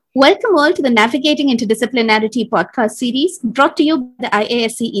Welcome all to the Navigating Interdisciplinarity podcast series brought to you by the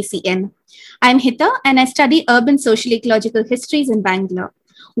IASC ECN. I'm Hita and I study urban social ecological histories in Bangalore.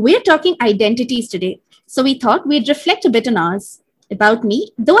 We're talking identities today, so we thought we'd reflect a bit on ours. About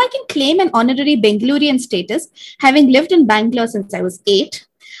me, though I can claim an honorary Bangalorean status, having lived in Bangalore since I was 8,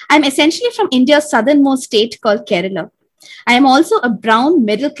 I'm essentially from India's southernmost state called Kerala. I am also a brown,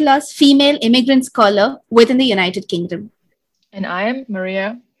 middle class, female immigrant scholar within the United Kingdom. And I am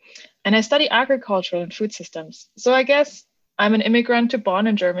Maria, and I study agricultural and food systems. So I guess I'm an immigrant to Bonn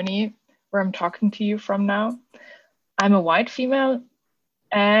in Germany, where I'm talking to you from now. I'm a white female,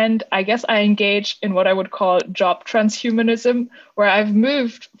 and I guess I engage in what I would call job transhumanism, where I've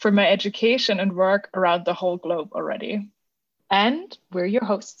moved for my education and work around the whole globe already. And we're your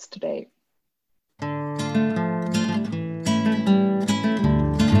hosts today.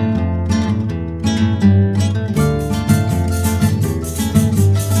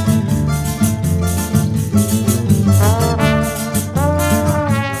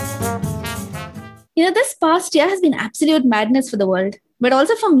 This past year has been absolute madness for the world, but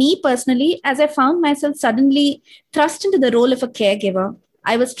also for me personally, as I found myself suddenly thrust into the role of a caregiver.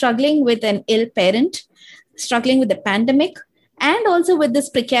 I was struggling with an ill parent, struggling with the pandemic, and also with this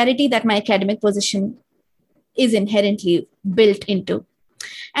precarity that my academic position is inherently built into.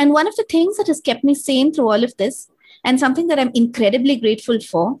 And one of the things that has kept me sane through all of this, and something that I'm incredibly grateful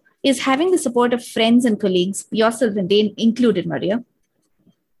for, is having the support of friends and colleagues, yourself and Dane included, Maria.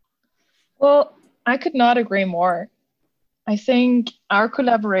 Well, I could not agree more. I think our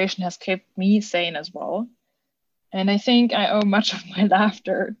collaboration has kept me sane as well. And I think I owe much of my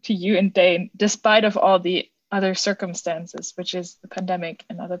laughter to you and Dane, despite of all the other circumstances, which is the pandemic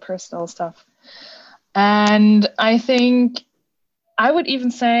and other personal stuff. And I think I would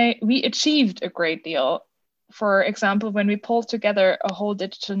even say we achieved a great deal. For example, when we pulled together a whole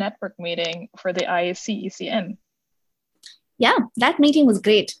digital network meeting for the IAC ECN. Yeah, that meeting was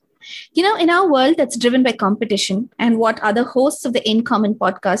great. In our world that's driven by competition and what other hosts of the In Common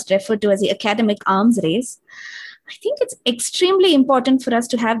podcast refer to as the academic arms race, I think it's extremely important for us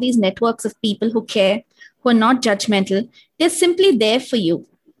to have these networks of people who care, who are not judgmental. They're simply there for you.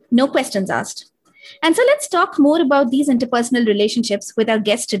 No questions asked. And so let's talk more about these interpersonal relationships with our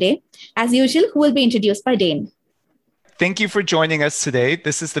guest today, as usual, who will be introduced by Dane. Thank you for joining us today.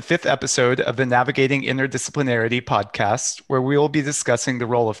 This is the 5th episode of the Navigating Interdisciplinarity podcast, where we will be discussing the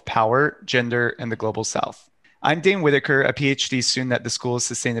role of power, gender, and the Global South. I'm Dane Whitaker, a PhD student at the School of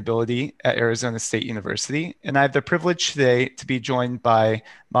Sustainability at Arizona State University, and I have the privilege today to be joined by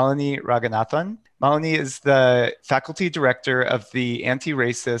Malini Raghunathan. Malini is the faculty director of the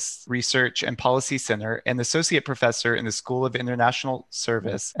Anti-Racist Research and Policy Center and associate professor in the School of International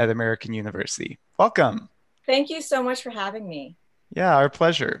Service at American University. Welcome. Thank you so much for having me. Yeah, our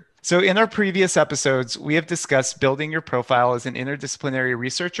pleasure. So in our previous episodes, we have discussed building your profile as an interdisciplinary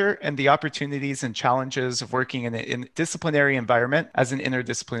researcher and the opportunities and challenges of working in an interdisciplinary environment as an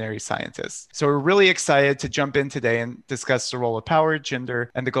interdisciplinary scientist. So we're really excited to jump in today and discuss the role of power,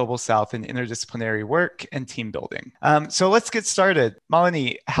 gender, and the Global South in interdisciplinary work and team building. So let's get started.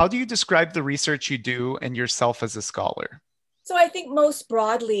 Malini, how do you describe the research you do and yourself as a scholar? So I think most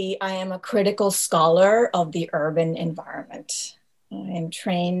broadly, I am a critical scholar of the urban environment. I am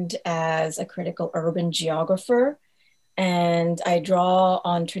trained as a critical urban geographer, and I draw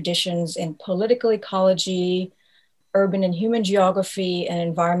on traditions in political ecology, urban and human geography, and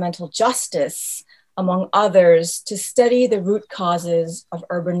environmental justice, among others, to study the root causes of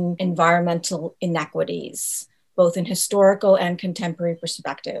urban environmental inequities, both in historical and contemporary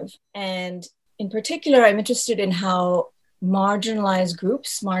perspective. And in particular, I'm interested in how marginalized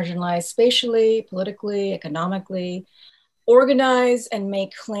groups, marginalized spatially, politically, economically, organize and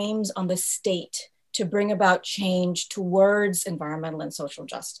make claims on the state to bring about change towards environmental and social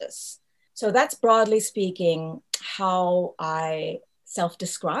justice. So that's broadly speaking how I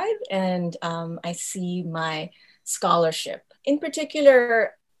self-describe and I see my scholarship. In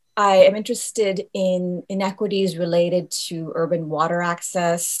particular, I am interested in inequities related to urban water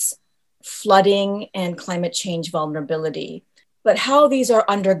access, flooding, and climate change vulnerability, but how these are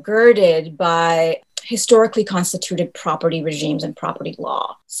undergirded by historically constituted property regimes and property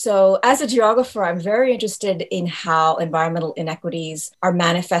law. So as a geographer, I'm very interested in how environmental inequities are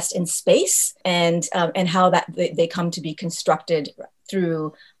manifest in space and how that they come to be constructed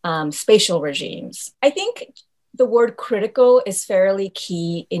through spatial regimes. I think the word critical is fairly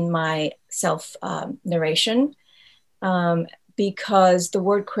key in my self-narration. Because the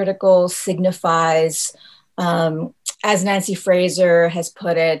word critical signifies, as Nancy Fraser has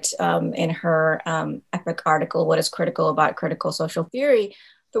put it in her epic article, What is Critical About Critical Social Theory,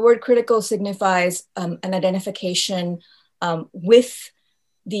 The word critical signifies an identification with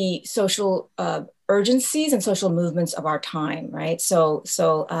the social urgencies and social movements of our time, right? So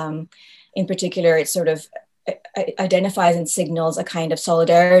in particular, it sort of identifies and signals a kind of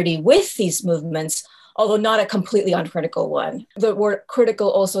solidarity with these movements, although not a completely uncritical one. The word critical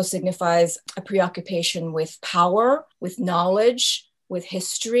also signifies a preoccupation with power, with knowledge, with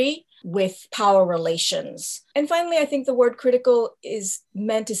history, with power relations. And finally, I think the word critical is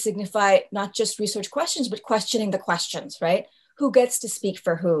meant to signify not just research questions, but questioning the questions, right? Who gets to speak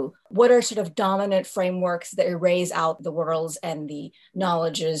for who? What are sort of dominant frameworks that erase out the worlds and the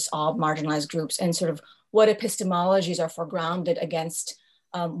knowledges of marginalized groups, and sort of what epistemologies are foregrounded against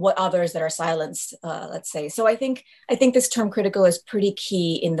what others that are silenced, let's say. So I think this term critical is pretty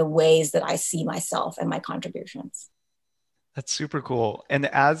key in the ways that I see myself and my contributions. That's super cool. And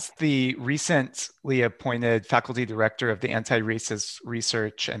as the recently appointed faculty director of the Anti-Racist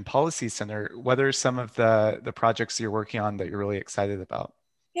Research and Policy Center, what are some of the projects you're working on that you're really excited about?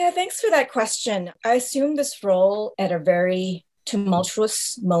 Yeah, thanks for that question. I assumed this role at a very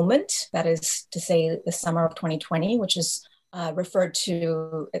tumultuous moment, that is to say the summer of 2020, which is referred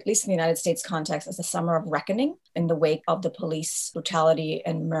to, at least in the United States context, as the summer of reckoning in the wake of the police brutality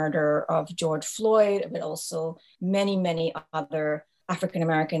and murder of George Floyd, but also many, many other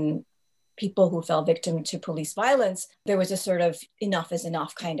African-American people who fell victim to police violence. There was a sort of enough is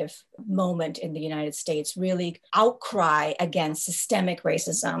enough kind of moment in the United States, really outcry against systemic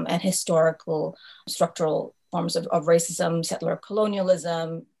racism and historical structural forms of racism, settler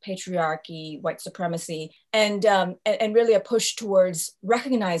colonialism, patriarchy, white supremacy, and really a push towards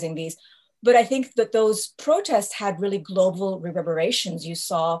recognizing these. But I think that those protests had really global reverberations. You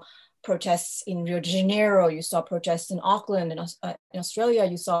saw protests in Rio de Janeiro, you saw protests in Auckland, in Australia,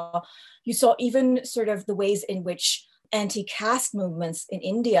 you saw even sort of the ways in which anti-caste movements in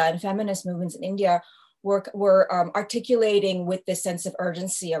India and feminist movements in India were articulating with this sense of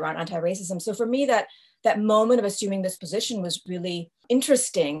urgency around anti-racism. So for me, that moment of assuming this position was really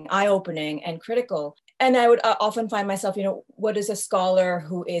interesting, eye-opening, and critical. And I would often find myself, what is a scholar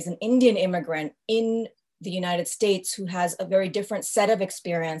who is an Indian immigrant in the United States who has a very different set of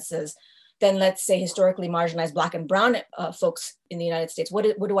experiences than, let's say, historically marginalized Black and Brown folks in the United States? What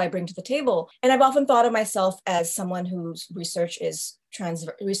do I bring to the table? And I've often thought of myself as someone whose research is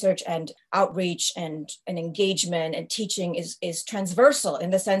research and outreach and engagement and teaching is transversal,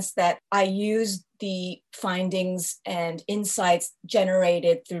 in the sense that I use the findings and insights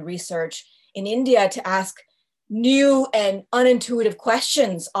generated through research in India to ask new and unintuitive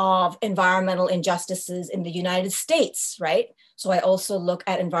questions of environmental injustices in the United States, right? So I also look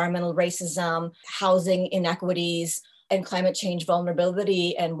at environmental racism, housing inequities, and climate change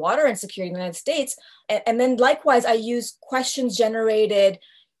vulnerability and water insecurity in the United States. And then likewise, I use questions generated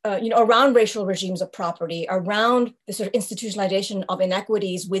around racial regimes of property, around the sort of institutionalization of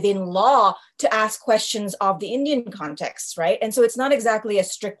inequities within law, to ask questions of the Indian context, right? And so it's not exactly a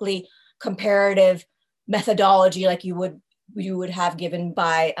strictly comparative methodology like you would have given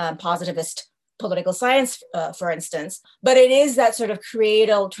by positivist political science, for instance, but it is that sort of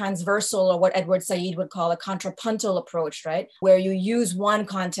creative, transversal, or what Edward Said would call a contrapuntal approach, right? Where you use one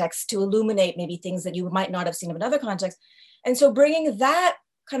context to illuminate maybe things that you might not have seen in another context. And so bringing that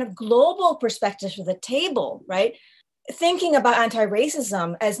kind of global perspective to the table, right? Thinking about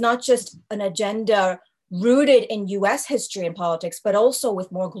anti-racism as not just an agenda rooted in US history and politics, but also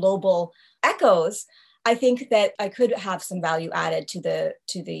with more global echoes, I think that I could have some value added to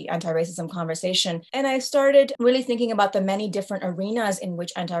the anti-racism conversation. And I started really thinking about the many different arenas in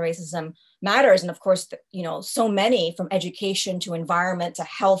which anti-racism matters. And of course, so many, from education to environment to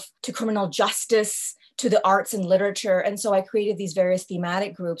health to criminal justice to the arts and literature. And so I created these various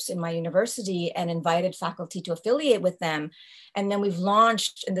thematic groups in my university and invited faculty to affiliate with them. And then we've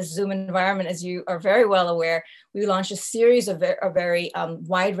launched, in this Zoom environment, as you are very well aware, we launched a series of very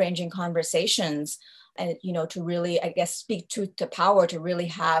wide-ranging conversations, and to really, I guess, speak truth to power, to really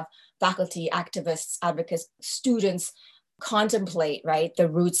have faculty, activists, advocates, students contemplate, right, the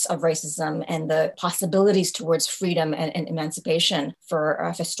roots of racism and the possibilities towards freedom and emancipation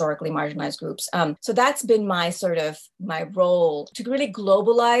for historically marginalized groups. So that's been my role, to really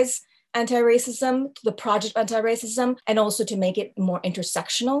globalize anti-racism, the project anti-racism, and also to make it more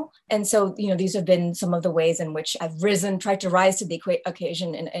intersectional. And so, these have been some of the ways in which I've tried to rise to the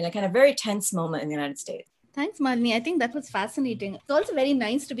occasion in a kind of very tense moment in the United States. Thanks, Malini. I think that was fascinating. It's also very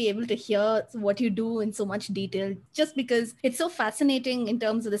nice to be able to hear what you do in so much detail, just because it's so fascinating in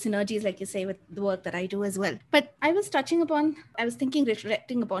terms of the synergies, like you say, with the work that I do as well. But I was reflecting upon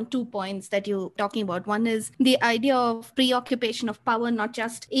 2 points that you're talking about. One is the idea of preoccupation of power, not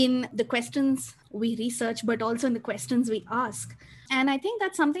just in the questions we research, but also in the questions we ask. And I think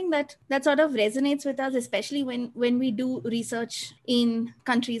that's something that sort of resonates with us, especially when we do research in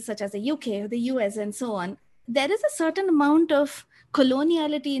countries such as the UK or the US and so on. There is a certain amount of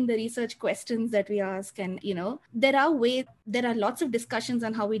coloniality in the research questions that we ask, and there are lots of discussions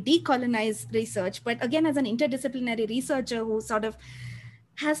on how we decolonize research. But again, as an interdisciplinary researcher who sort of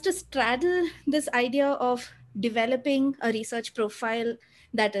has to straddle this idea of developing a research profile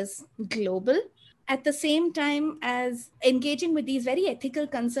that is global, at the same time as engaging with these very ethical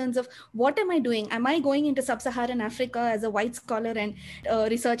concerns of what am I doing? Am I going into sub-Saharan Africa as a white scholar and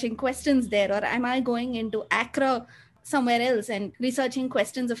researching questions there? Or am I going into Accra somewhere else and researching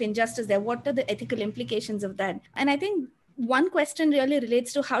questions of injustice there? What are the ethical implications of that? And I think one question really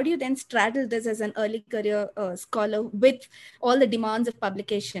relates to how do you then straddle this as an early career scholar with all the demands of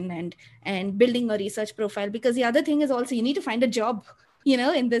publication and building a research profile? Because the other thing is also you need to find a job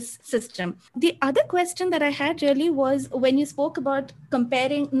in this system. The other question that I had really was when you spoke about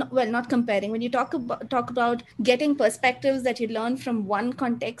not comparing, when you talk about getting perspectives that you learn from one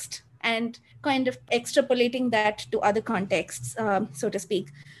context and kind of extrapolating that to other contexts, so to speak.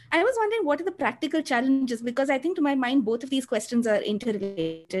 I was wondering, what are the practical challenges? Because I think to my mind, both of these questions are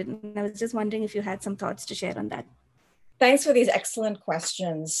interrelated. And I was just wondering if you had some thoughts to share on that. Thanks for these excellent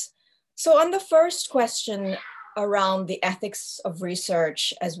questions. So on the first question, around the ethics of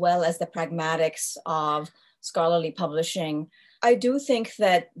research as well as the pragmatics of scholarly publishing, I do think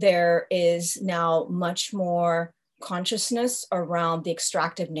that there is now much more consciousness around the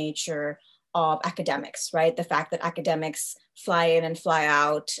extractive nature of academics, right? The fact that academics fly in and fly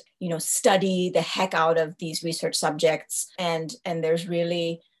out, study the heck out of these research subjects, and there's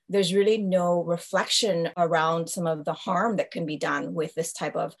really no reflection around some of the harm that can be done with this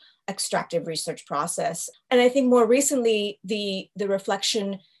type of extractive research process. And I think more recently, the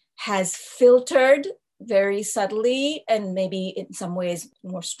reflection has filtered very subtly and maybe in some ways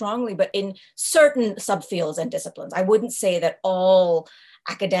more strongly, but in certain subfields and disciplines. I wouldn't say that all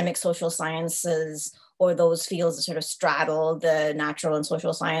academic social sciences or those fields that sort of straddle the natural and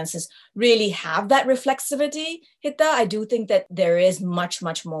social sciences really have that reflexivity, Hita. I do think that there is much,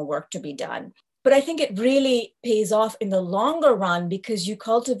 much more work to be done. But I think it really pays off in the longer run because you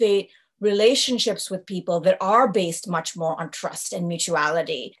cultivate relationships with people that are based much more on trust and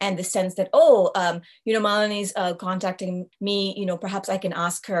mutuality and the sense that, Malini's contacting me, perhaps I can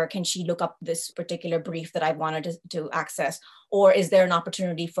ask her, can she look up this particular brief that I wanted to access? Or is there an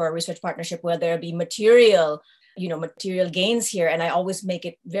opportunity for a research partnership where there'll be material gains here? And I always make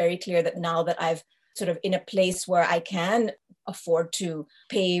it very clear that now that I've sort of in a place where I can afford to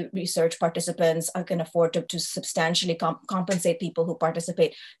pay research participants, I can afford to substantially compensate people who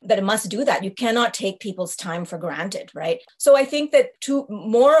participate, that I must do that. You cannot take people's time for granted, right? So I think that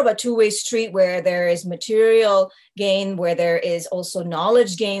more of a two-way street where there is material gain, where there is also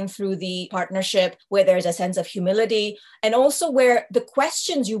knowledge gain through the partnership, where there's a sense of humility, and also where the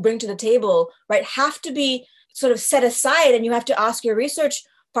questions you bring to the table, right, have to be sort of set aside and you have to ask your research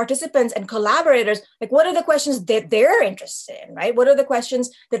participants and collaborators, like what are the questions that they're interested in, right? What are the questions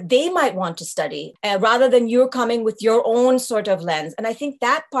that they might want to study rather than you're coming with your own sort of lens. And I think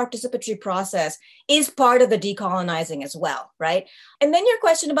that participatory process is part of the decolonizing as well, right? And then your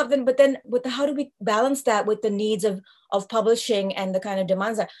question about how do we balance that with the needs of publishing and the kind of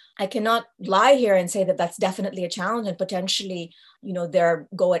demands that I cannot lie here and say that that's definitely a challenge and potentially, they're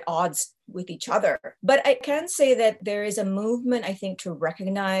go at odds with each other. But I can say that there is a movement, I think, to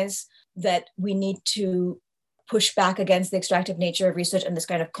recognize that we need to push back against the extractive nature of research and this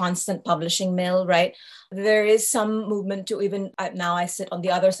kind of constant publishing mill, right? There is some movement to even, now I sit on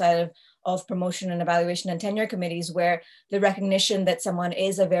the other side of promotion and evaluation and tenure committees, where the recognition that someone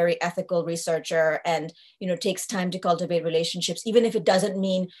is a very ethical researcher and, takes time to cultivate relationships, even if it doesn't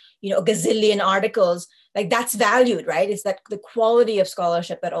mean, a gazillion articles, like that's valued, right? It's that the quality of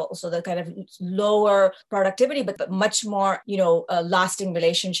scholarship, but also the kind of lower productivity, but much more, lasting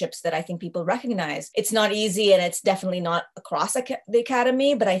relationships that I think people recognize. It's not easy and it's definitely not across the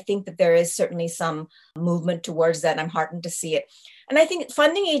academy, but I think that there is certainly some movement towards that and I'm heartened to see it. And I think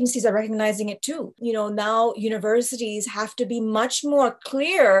funding agencies are recognizing it too. Now universities have to be much more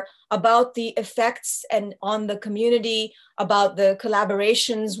clear about the effects and on the community, about the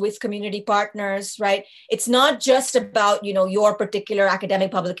collaborations with community partners, right? It's not just about, your particular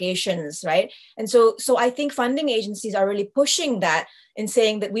academic publications, right? And so I think funding agencies are really pushing that and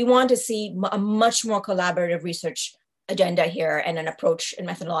saying that we want to see a much more collaborative research agenda here and an approach and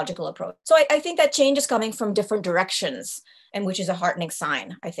methodological approach. So I think that change is coming from different directions, and which is a heartening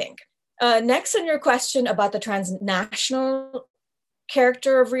sign, I think. Next, on your question about the transnational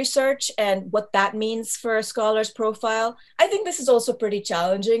character of research and what that means for a scholar's profile, I think this is also pretty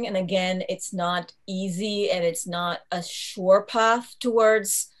challenging. And again, it's not easy and it's not a sure path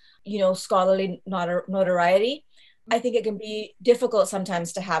towards, scholarly notoriety. I think it can be difficult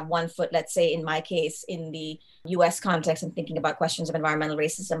sometimes to have one foot, let's say in my case, in the US context and thinking about questions of environmental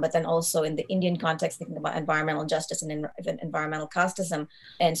racism, but then also in the Indian context, thinking about environmental justice and environmental casteism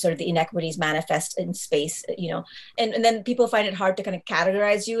and sort of the inequities manifest in space, and then people find it hard to kind of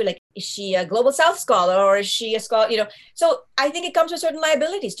categorize you, like, is she a Global South scholar or is she a scholar, So I think it comes with certain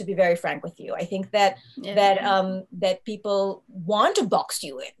liabilities, to be very frank with you. I think that that people want to box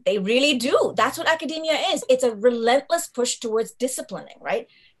you in. They really do. That's what academia is. It's a relentless push towards disciplining, right?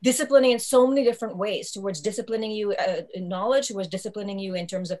 Disciplining in so many different ways, towards disciplining you in knowledge, towards disciplining you in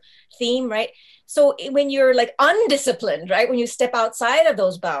terms of theme, right? So when you're like undisciplined, right, when you step outside of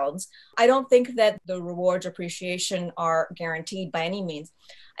those bounds, I don't think that the rewards or appreciation are guaranteed by any means.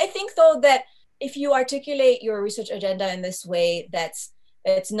 I think, though, that if you articulate your research agenda in this way,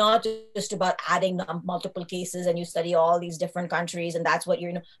 it's not just about adding multiple cases and you study all these different countries and that's what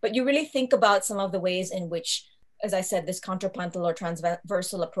but you really think about some of the ways in which, as I said, this contrapuntal or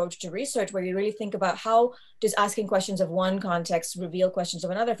transversal approach to research, where you really think about how does asking questions of one context reveal questions of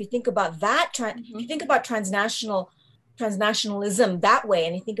another. If you think about that, if you think about transnationalism that way,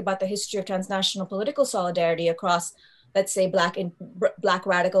 and you think about the history of transnational political solidarity across, let's say, Black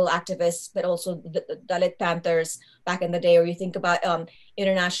radical activists, but also the Dalit Panthers back in the day, or you think about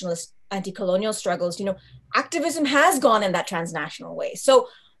internationalist anti-colonial struggles, activism has gone in that transnational way. So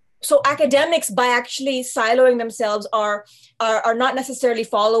academics, by actually siloing themselves, are not necessarily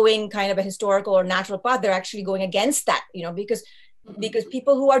following kind of a historical or natural path. They're actually going against that, because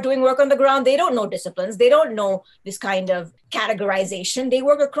people who are doing work on the ground, they don't know disciplines. They don't know this kind of categorization. They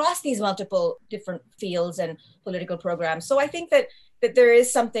work across these multiple different fields and political programs. So I think that there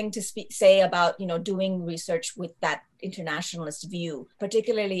is something to say about, doing research with that internationalist view,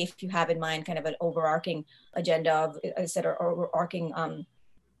 particularly if you have in mind kind of an overarching agenda of, as I said, or overarching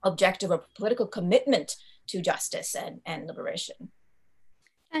objective or political commitment to justice and liberation.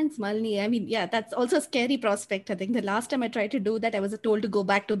 Thanks, Malini. I mean, yeah, that's also a scary prospect. I think the last time I tried to do that, I was told to go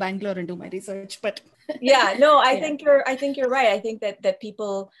back to Bangalore and do my research. But yeah, no, I think you're right. I think that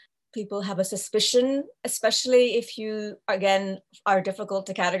people have a suspicion, especially if you, again, are difficult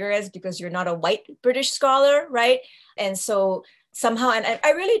to categorize because you're not a white British scholar, right? And so somehow, and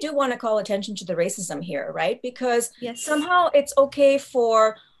I really do want to call attention to the racism here, right? Because somehow it's okay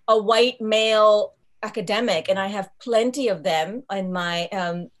for a white male academic, and I have plenty of them in my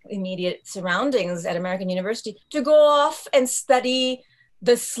immediate surroundings at American University, to go off and study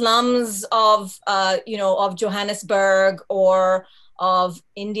the slums of Johannesburg or of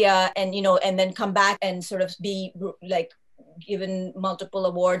India, and then come back and sort of be like given multiple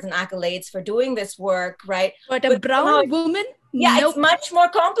awards and accolades for doing this work, right? But a brown woman? Yeah, nope. It's much more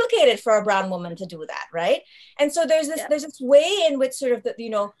complicated for a brown woman to do that, right? And so there's this way in which sort of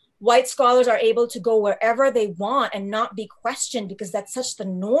white scholars are able to go wherever they want and not be questioned, because that's such the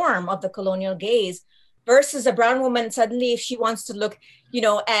norm of the colonial gaze, versus a brown woman, suddenly, if she wants to look,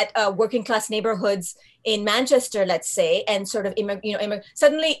 at working class neighborhoods in Manchester, let's say, and sort of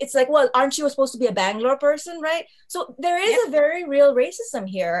suddenly it's like, well, aren't you supposed to be a Bangalore person, right? So there is a very real racism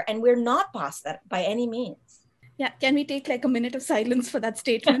here, and we're not past that by any means. Yeah, can we take like a minute of silence for that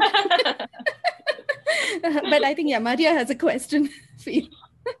statement? But I think, Maria has a question for you.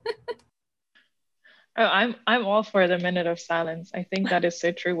 Oh, I'm all for the minute of silence. I think that is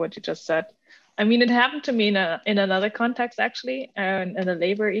so true what you just said. I mean, it happened to me in another context, actually, in a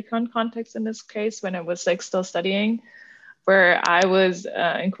labor econ context in this case, when I was still studying, where I was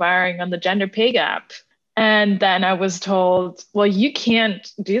inquiring on the gender pay gap. And then I was told, well, you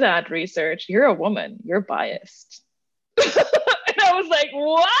can't do that research. You're a woman. You're biased. And I was like,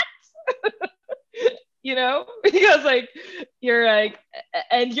 what? Because you're like,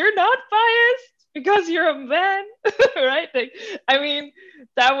 and you're not biased because you're a man, right? I mean,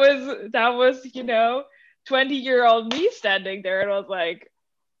 that was 20-year-old me standing there, and I was like,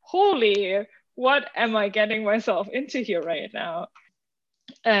 holy, what am I getting myself into here right now?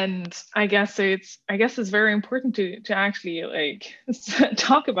 And I guess it's very important to actually like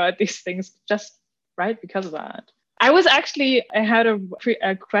talk about these things just right because of that. I had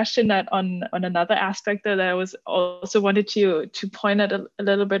a question that on another aspect that I was also wanted to point at a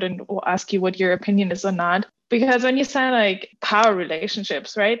little bit and ask you what your opinion is on that. Because when you say like power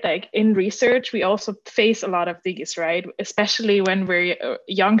relationships, right? Like in research, we also face a lot of these, right? Especially when we're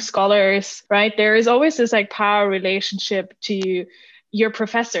young scholars, right? There is always this like power relationship to your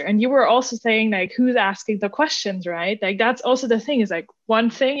professor. And you were also saying like who's asking the questions, right? Like that's also the thing, is like one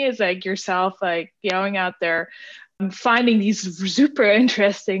thing is like yourself like going out there finding these super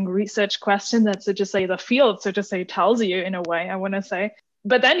interesting research questions that so just say the field so to say tells you in a way, I want to say.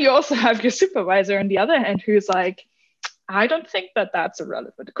 But then you also have your supervisor on the other hand who's like, I don't think that that's a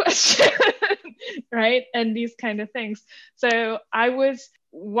relevant question, right? And these kind of things. So I was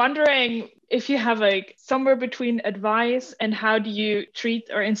wondering if you have like somewhere between advice and how do you treat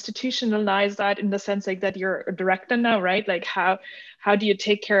or institutionalize that, in the sense like that you're a director now, right? Like how do you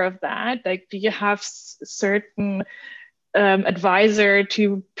take care of that? Like do you have certain advisor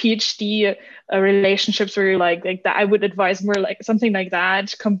to PhD relationships where you're like that? I would advise more like something like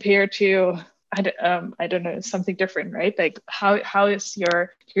that compared to I don't know, something different, right? Like how is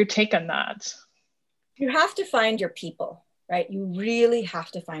your take on that? You have to find your people, right? You really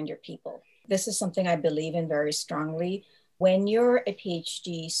have to find your people. This is something I believe in very strongly. When you're a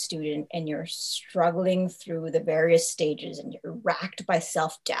PhD student and you're struggling through the various stages and you're racked by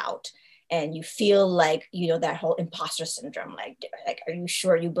self-doubt and you feel like, that whole imposter syndrome, like, are you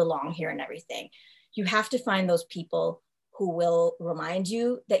sure you belong here and everything? You have to find those people who will remind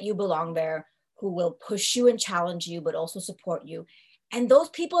you that you belong there, who will push you and challenge you, but also support you. And those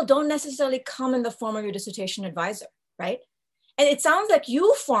people don't necessarily come in the form of your dissertation advisor, right? And it sounds like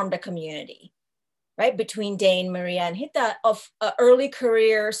you formed a community, right, between Dane, Maria, and Hita of early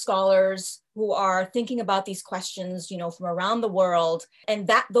career scholars who are thinking about these questions, from around the world. And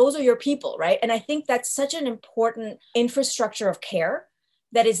those are your people, right? And I think that's such an important infrastructure of care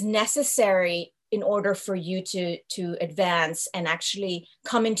that is necessary in order for you to advance and actually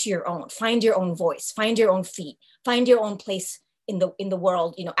come into your own, find your own voice, find your own feet, find your own place in the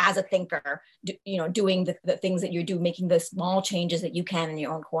world, as a thinker, doing the things that you do, making the small changes that you can in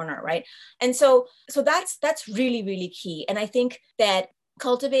your own corner, right? And so that's really, really key. And I think that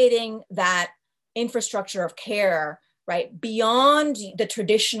cultivating that infrastructure of care, right, beyond the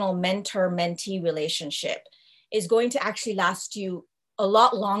traditional mentor-mentee relationship is going to actually last you a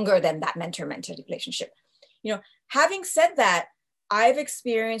lot longer than that mentor-mentee relationship. Having said that, I've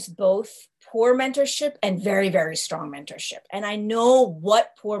experienced both poor mentorship and very, very strong mentorship. And I know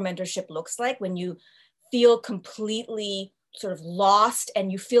what poor mentorship looks like when you feel completely sort of lost and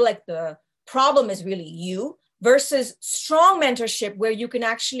you feel like the problem is really you, versus strong mentorship where you can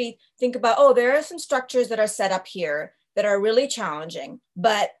actually think about, oh, there are some structures that are set up here that are really challenging,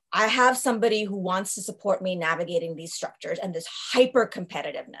 but I have somebody who wants to support me navigating these structures and this hyper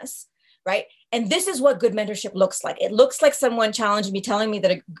competitiveness, right? And this is what good mentorship looks like. It looks like someone challenging me, telling me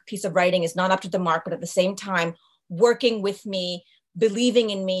that a piece of writing is not up to the mark, but at the same time, working with me,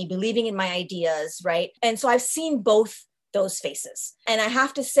 believing in me, believing in my ideas, right? And so I've seen both those faces. And I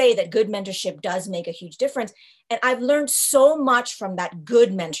have to say that good mentorship does make a huge difference. And I've learned so much from that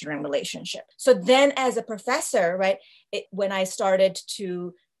good mentoring relationship. So then as a professor, right, when I started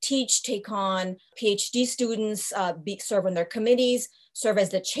to teach, take on PhD students, serve on their committees, serve as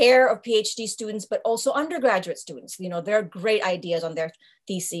the chair of PhD students, but also undergraduate students. Their great ideas on their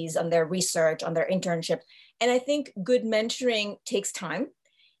theses, on their research, on their internship. And I think good mentoring takes time.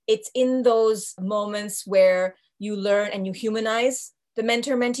 It's in those moments where you learn and you humanize the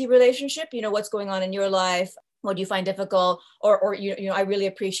mentor-mentee relationship. What's going on in your life? What do you find difficult? Or I really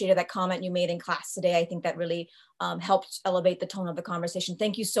appreciated that comment you made in class today. I think that really helped elevate the tone of the conversation.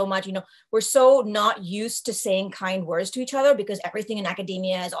 Thank you so much. We're so not used to saying kind words to each other because everything in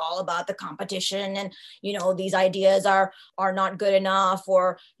academia is all about the competition and, these ideas are not good enough,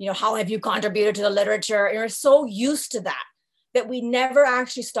 or, how have you contributed to the literature? And we're so used to that we never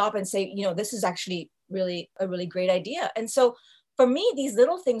actually stop and say, this is actually really a really great idea. And so for me, these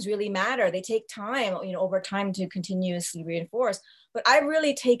little things really matter. They take time, over time to continuously reinforce. But I've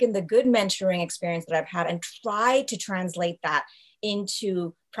really taken the good mentoring experience that I've had and tried to translate that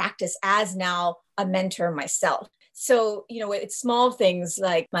into practice as now a mentor myself. So, it's small things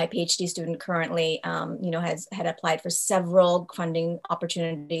like my PhD student currently, had applied for several funding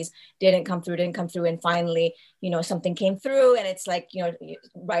opportunities, didn't come through. And finally, something came through, and it's like,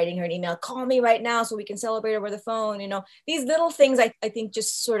 writing her an email, call me right now so we can celebrate over the phone. These little things I think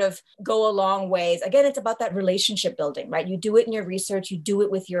just sort of go a long ways. Again, it's about that relationship building, right? You do it in your research, you do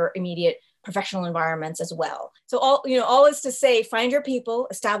it with your immediate professional environments as well. So all is to say, find your people,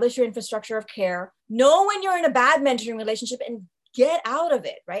 establish your infrastructure of care, know when you're in a bad mentoring relationship and get out of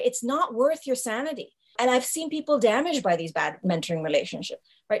it, right? It's not worth your sanity. And I've seen people damaged by these bad mentoring relationships,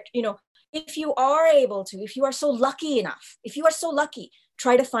 right? If you are so lucky,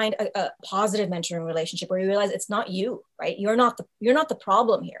 try to find a positive mentoring relationship where you realize it's not you, right? You're not the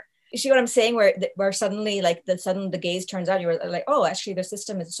problem here. You see what I'm saying? Where suddenly the gaze turns out, you're like, oh, actually the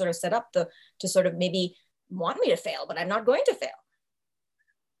system is sort of set up to sort of maybe want me to fail, but I'm not going to fail.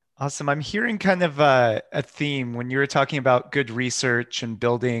 Awesome. I'm hearing kind of a theme when you were talking about good research and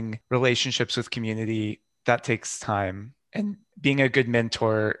building relationships with community. That takes time, and being a good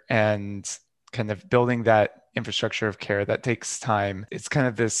mentor and kind of building that infrastructure of care, that takes time. It's kind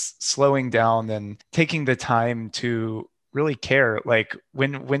of this slowing down and taking the time to really care. Like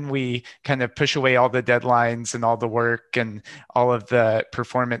when we kind of push away all the deadlines and all the work and all of the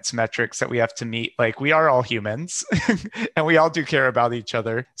performance metrics that we have to meet, like we are all humans and we all do care about each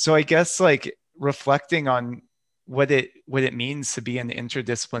other. So I guess like reflecting on what it means to be an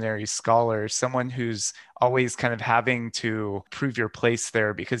interdisciplinary scholar, someone who's always kind of having to prove your place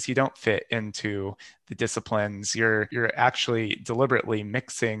there because you don't fit into the disciplines. You're actually deliberately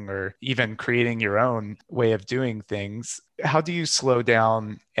mixing or even creating your own way of doing things. How do you slow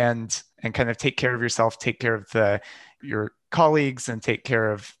down and kind of take care of yourself, take care of your colleagues, and take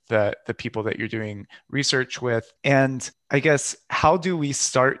care of the people that you're doing research with? And I guess, how do we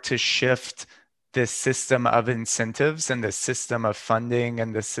start to shift this system of incentives and the system of funding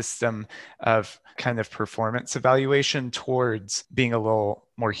and the system of kind of performance evaluation towards being a little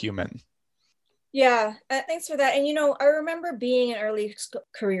more human? Yeah, thanks for that. And, I remember being an early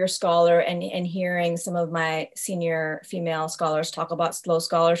career scholar and hearing some of my senior female scholars talk about slow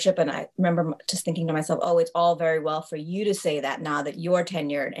scholarship. And I remember just thinking to myself, oh, it's all very well for you to say that now that you're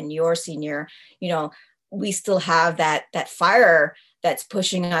tenured and you're senior. We still have that fire that's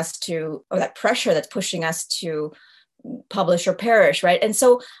pushing us to, or that pressure that's pushing us to publish or perish, right? And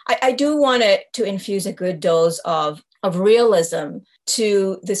so I do want to infuse a good dose of realism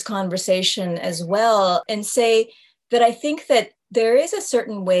to this conversation as well, and say that I think that there is a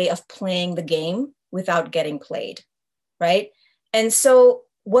certain way of playing the game without getting played, right? And so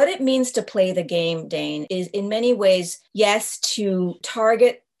what it means to play the game, Dane, is in many ways, yes, to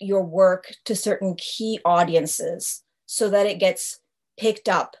target your work to certain key audiences so that it gets picked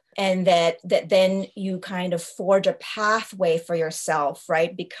up, and that then you kind of forge a pathway for yourself,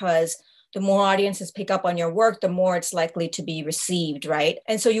 right? Because the more audiences pick up on your work, the more it's likely to be received, right?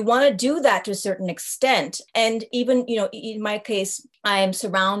 And so you want to do that to a certain extent. And even, in my case, I am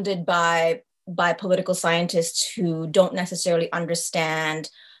surrounded by political scientists who don't necessarily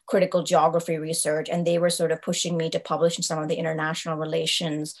understand critical geography research. And they were sort of pushing me to publish in some of the international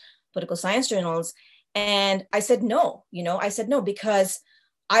relations political science journals. And I said no, because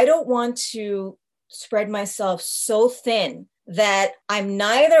I don't want to spread myself so thin that I'm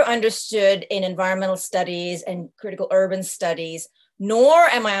neither understood in environmental studies and critical urban studies, nor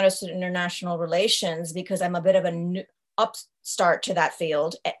am I understood in international relations, because I'm a bit of an upstart to that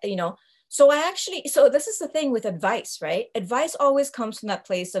field, So this is the thing with advice, right? Advice always comes from that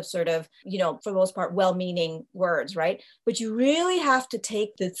place of sort of, for the most part, well-meaning words, right? But you really have to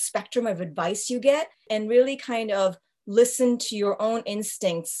take the spectrum of advice you get and really kind of listen to your own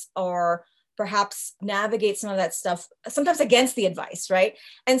instincts, or perhaps navigate some of that stuff, sometimes against the advice, right?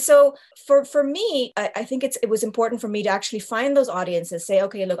 And so for me, I think it was important for me to actually find those audiences, say,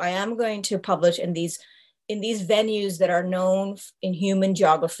 okay, look, I am going to publish in these venues that are known in human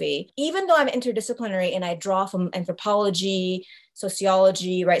geography, even though I'm interdisciplinary and I draw from anthropology,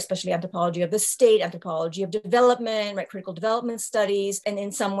 sociology, right, especially anthropology of the state, anthropology of development, right, critical development studies, and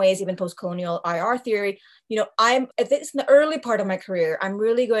in some ways even post-colonial IR theory. I'm at this in the early part of my career, I'm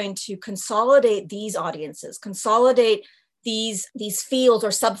really going to consolidate these audiences, consolidate these fields or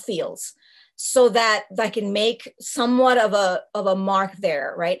subfields, so that I can make somewhat of a mark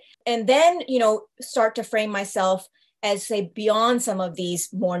there, right? And then, start to frame myself as, say, beyond some of these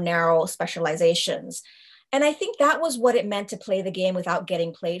more narrow specializations. And I think that was what it meant to play the game without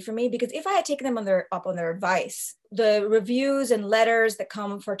getting played for me, because if I had taken them up on their advice, the reviews and letters that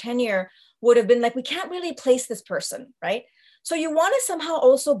come for tenure would have been like, we can't really place this person, right? So you want to somehow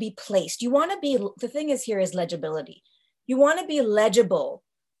also be placed. You want to be, the thing is here is legibility. You want to be legible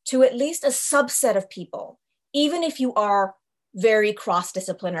to at least a subset of people, even if you are very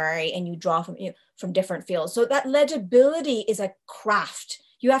cross-disciplinary and you draw from different fields. So that legibility is a craft.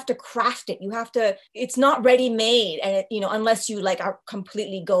 You have to craft it. You have to, it's not ready-made. And it, unless you like are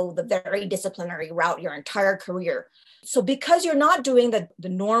completely go the very disciplinary route your entire career. So because you're not doing the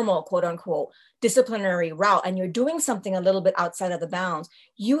normal, quote unquote, disciplinary route, and you're doing something a little bit outside of the bounds,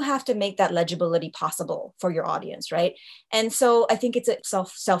 you have to make that legibility possible for your audience, right? And so I think it's a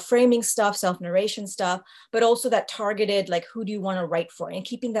self-framing stuff, self-narration stuff, but also that targeted, like, who do you want to write for? And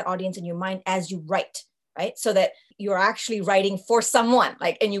keeping that audience in your mind as you write, right? So that you're actually writing for someone,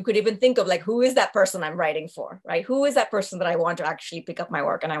 like, and you could even think of like, who is that person I'm writing for, right? Who is that person that I want to actually pick up my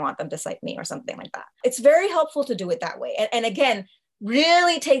work and I want them to cite me or something like that? It's very helpful to do it that way. And again,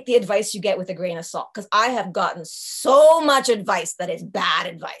 really take the advice you get with a grain of salt, because I have gotten so much advice that is bad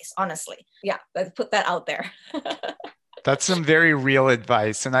advice, honestly. Yeah, let's put that out there. That's some very real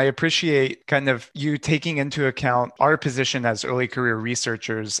advice. And I appreciate kind of you taking into account our position as early career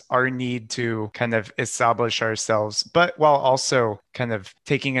researchers, our need to kind of establish ourselves, but while also kind of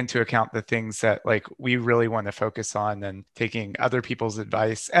taking into account the things that like we really want to focus on, and taking other people's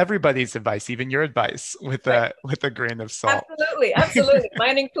advice, everybody's advice, even your advice, with a grain of salt. Absolutely.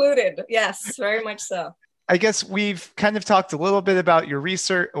 Mine included. Yes, very much so. I guess we've kind of talked a little bit about your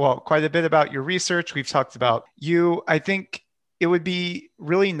research, well, quite a bit about your research. We've talked about you. I think it would be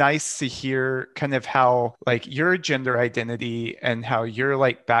really nice to hear kind of how like your gender identity and how your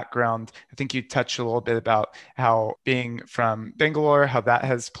like background, I think you touched a little bit about how being from Bangalore, how that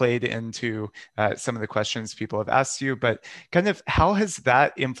has played into some of the questions people have asked you, but kind of how has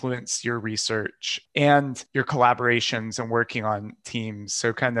that influenced your research and your collaborations and working on teams?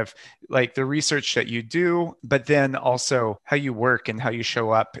 So kind of like the research that you do, but then also how you work and how you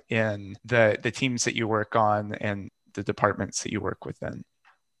show up in the teams that you work on and the departments that you work within.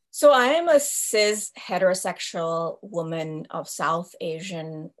 So I am a cis heterosexual woman of South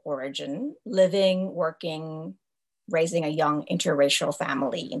Asian origin, living, working, raising a young interracial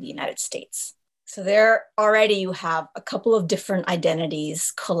family in the United States. So there already you have a couple of different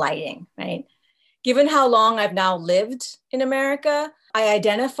identities colliding, right? Given how long I've now lived in America, I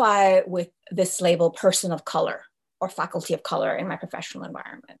identify with this label person of color or faculty of color in my professional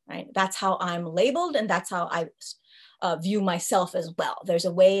environment, right? That's how I'm labeled, and that's how I view myself as well. There's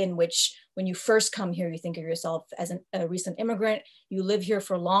a way in which when you first come here, you think of yourself as a recent immigrant, you live here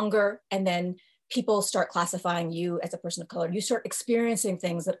for longer, and then people start classifying you as a person of color. You start experiencing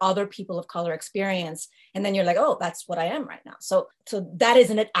things that other people of color experience, and then you're like, oh, that's what I am right now. So that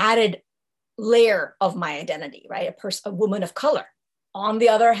is an added layer of my identity, right? A woman of color. On the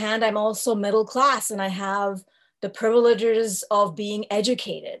other hand, I'm also middle class, and I have the privileges of being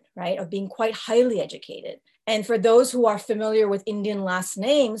educated, right? Of being quite highly educated. And for those who are familiar with Indian last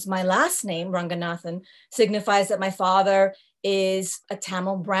names, my last name, Ranganathan, signifies that my father is a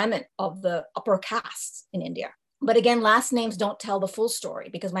Tamil Brahmin of the upper castes in India. But again, last names don't tell the full story,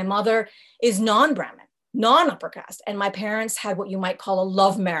 because my mother is non-Brahmin, non-upper caste. And my parents had what you might call a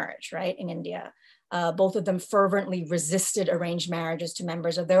love marriage, right, in India. Both of them fervently resisted arranged marriages to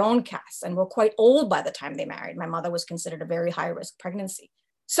members of their own caste and were quite old by the time they married. My mother was considered a very high-risk pregnancy.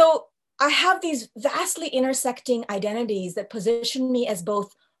 So I have these vastly intersecting identities that position me as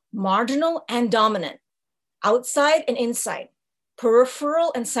both marginal and dominant, outside and inside,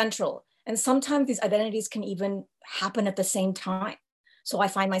 peripheral and central. And sometimes these identities can even happen at the same time. So I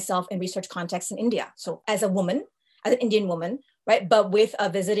find myself in research contexts in India. So as a woman, as an Indian woman, right, but with a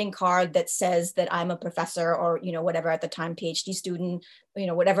visiting card that says that I'm a professor or, whatever at the time, PhD student,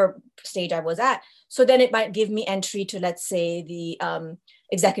 whatever stage I was at. So then it might give me entry to, let's say, the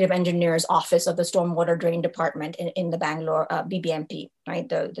executive engineer's office of the stormwater drain department in the Bangalore BBMP, right,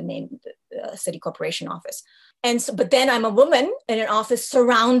 the city corporation office. And so, but then I'm a woman in an office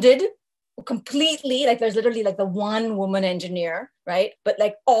surrounded completely, like there's literally like the one woman engineer, right, but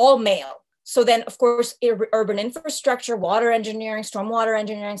like all male. So then, of course, urban infrastructure, water engineering, stormwater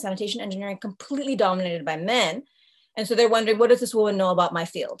engineering, sanitation engineering, completely dominated by men. And so they're wondering, what does this woman know about my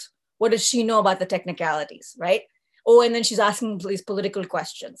field? What does she know about the technicalities, right? Oh, and then she's asking these political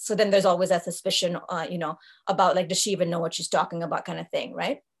questions. So then there's always that suspicion, about like, does she even know what she's talking about, kind of thing,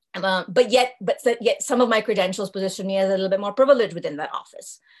 right? But yet some of my credentials position me as a little bit more privileged within that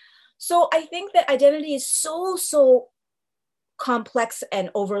office. So I think that identity is so complex and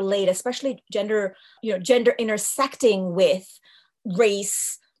overlaid, especially gender intersecting with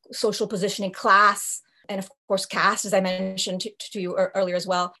race, social positioning, class, And of course, caste, as I mentioned to you earlier as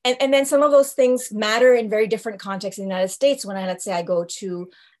well. And then some of those things matter in very different contexts in the United States. When let's say I go to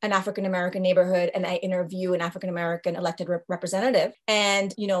an African-American neighborhood and I interview an African-American elected representative,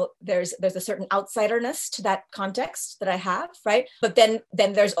 and, there's a certain outsiderness to that context that I have, right? But then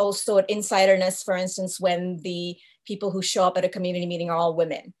there's also an insiderness, for instance, when the people who show up at a community meeting are all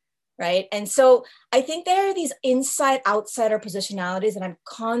women. Right. And so I think there are these inside-outsider positionalities that I'm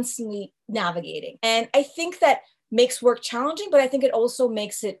constantly navigating. And I think that makes work challenging, but I think it also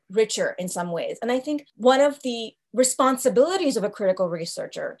makes it richer in some ways. And I think one of the responsibilities of a critical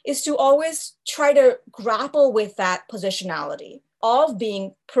researcher is to always try to grapple with that positionality of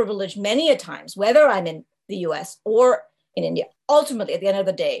being privileged many a times, whether I'm in the US or in India, ultimately at the end of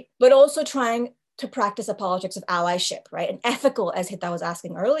the day, but also trying to practice a politics of allyship, right? An ethical, as Hita was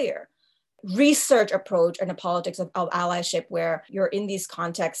asking earlier, research approach and a politics of allyship where you're in these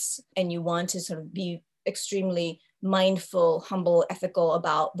contexts and you want to sort of be extremely mindful, humble, ethical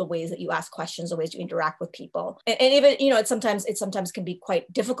about the ways that you ask questions, the ways you interact with people. And even, it sometimes can be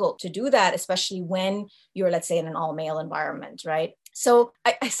quite difficult to do that, especially when you're, let's say, in an all-male environment, right? So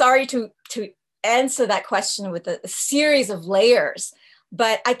I'm sorry to answer that question with a series of layers,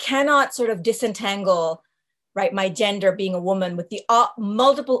 but I cannot sort of disentangle, right, my gender being a woman with the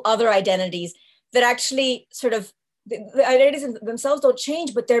multiple other identities that actually sort of, the identities themselves don't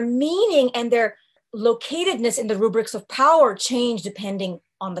change, but their meaning and their locatedness in the rubrics of power change depending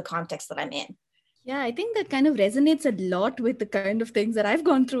on the context that I'm in. Yeah, I think that kind of resonates a lot with the kind of things that I've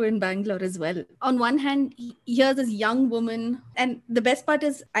gone through in Bangalore as well. On one hand, here's this young woman, and the best part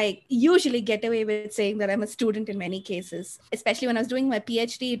is I usually get away with saying that I'm a student in many cases. Especially when I was doing my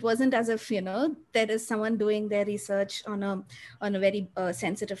PhD, it wasn't as if, there is someone doing their research on a very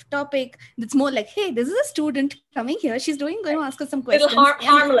sensitive topic. It's more like, hey, this is a student coming here. She's going to ask us some questions. Little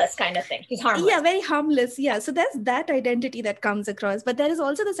harmless kind of thing. She's harmless. Yeah, very harmless. Yeah. So there's that identity that comes across. But there is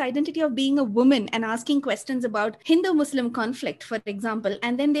also this identity of being a woman and asking questions about Hindu-Muslim conflict, for example.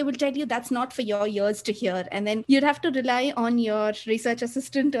 And then they will tell you that's not for your ears to hear. And then you'd have to rely on your research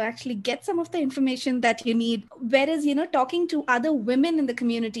assistant to actually get some of the information that you need. Whereas, talking to other women in the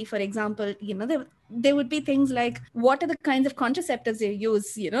community, for example, there would be things like, what are the kinds of contraceptives you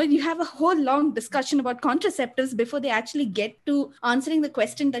use? You have a whole long discussion about contraceptives before they actually get to answering the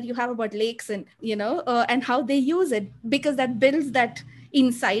question that you have about lakes and, and how they use it, because that builds that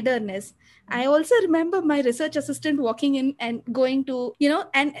insiderness. I also remember my research assistant walking in and going to,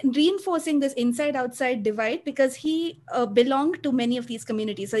 and reinforcing this inside-outside divide, because he belonged to many of these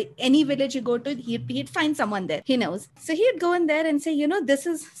communities. So any village you go to, he'd find someone there. He knows. So he'd go in there and say, this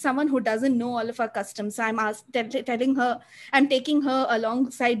is someone who doesn't know all of our customs. So I'm telling her, I'm taking her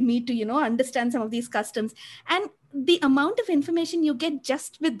alongside me to, understand some of these customs. And the amount of information you get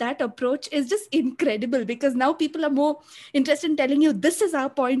just with that approach is just incredible, because now people are more interested in telling you, this is our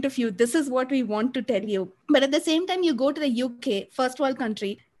point of view, this is what we want to tell you. But at the same time, you go to the UK, first world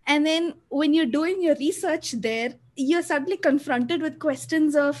country, and then when you're doing your research there, you're suddenly confronted with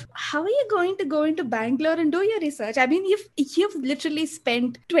questions of, how are you going to go into Bangalore and do your research? I mean, you've literally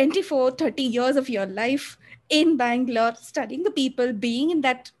spent 24, 30 years of your life in Bangalore, studying the people, being in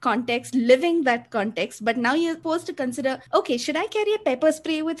that context, living that context. But now you're supposed to consider, okay, should I carry a pepper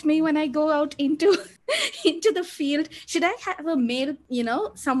spray with me when I go out into the field? Should I have a male,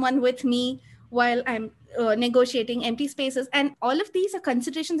 someone with me while I'm negotiating empty spaces? And all of these are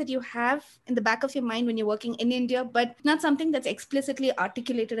considerations that you have in the back of your mind when you're working in India, but not something that's explicitly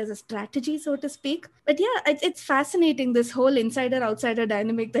articulated as a strategy, so to speak. But yeah, it's fascinating, this whole insider-outsider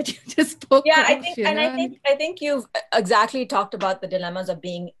dynamic that you just spoke of. I think you've exactly talked about the dilemmas of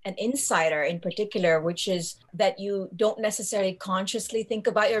being an insider in particular, which is that you don't necessarily consciously think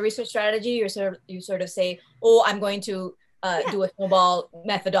about your research strategy. You sort of say, oh, I'm going to do a snowball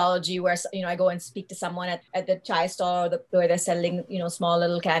methodology where, I go and speak to someone at the chai store where they're selling, small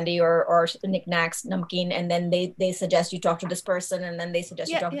little candy or knickknacks, namkeen, and then they suggest you talk to this person, and then they suggest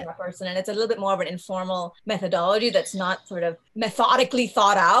you talk to that person. And it's a little bit more of an informal methodology that's not sort of methodically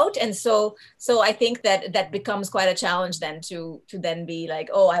thought out. And so I think that becomes quite a challenge then to then be like,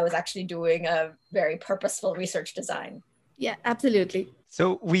 oh, I was actually doing a very purposeful research design. Yeah, absolutely.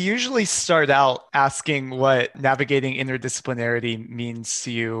 So we usually start out asking what navigating interdisciplinarity means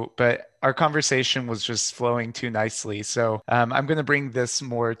to you, but our conversation was just flowing too nicely. So I'm going to bring this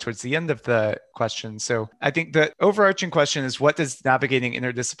more towards the end of the question. So I think the overarching question is, what does navigating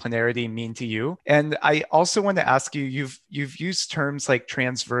interdisciplinarity mean to you? And I also want to ask you, you've used terms like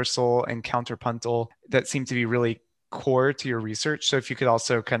transversal and counterpuntal that seem to be really core to your research. So if you could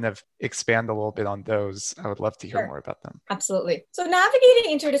also kind of expand a little bit on those, I would love to hear Sure. more about them. Absolutely. So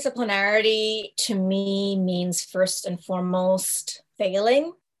navigating interdisciplinarity to me means first and foremost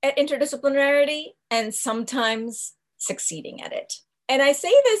failing at interdisciplinarity and sometimes succeeding at it. And I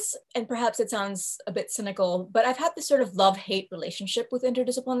say this, and perhaps it sounds a bit cynical, but I've had this sort of love-hate relationship with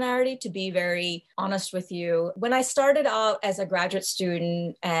interdisciplinarity, to be very honest with you. When I started out as a graduate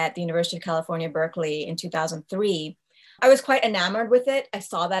student at the University of California, Berkeley in 2003, I was quite enamored with it. I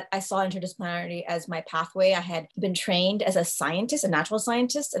saw interdisciplinarity as my pathway. I had been trained as a scientist, a natural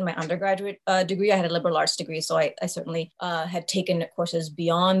scientist in my undergraduate degree. I had a liberal arts degree, so I certainly had taken courses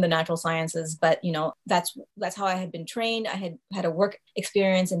beyond the natural sciences, but that's how I had been trained. I had a work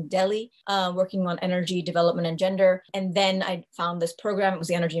experience in Delhi, working on energy development and gender. And then I found this program. It was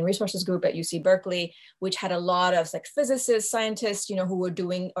the Energy and Resources Group at UC Berkeley, which had a lot of like physicists, scientists, who were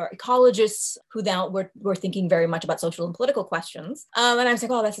doing, or ecologists who now were thinking very much about social and political questions. And I was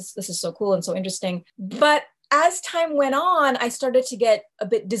like, oh, this is so cool and so interesting. But as time went on, I started to get a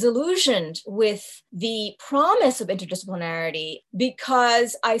bit disillusioned with the promise of interdisciplinarity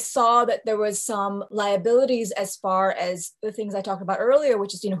because I saw that there was some liabilities as far as the things I talked about earlier,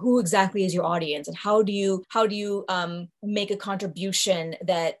 which is, who exactly is your audience and how do you make a contribution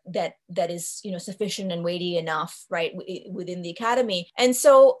that is, sufficient and weighty enough, right, within the academy. And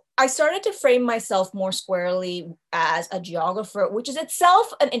so I started to frame myself more squarely as a geographer, which is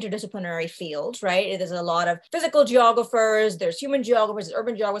itself an interdisciplinary field, right? There's a lot of physical geographers, there's human geographers, there's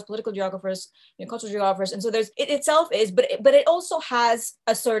urban geographers, political geographers, cultural geographers. And so it itself is, but it also has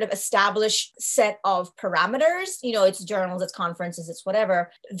a sort of established set of parameters, it's journals, it's conferences, it's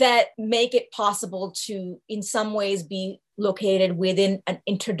whatever, that make it possible to, in some ways, be located within an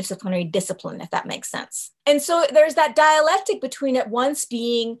interdisciplinary discipline, if that makes sense. And so there's that dialectic between at once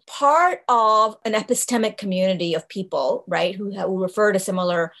being part of an epistemic community of people, right, who refer to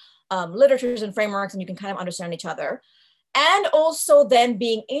similar literatures and frameworks, and you can kind of understand each other. And also then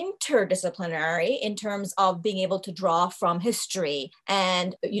being interdisciplinary in terms of being able to draw from history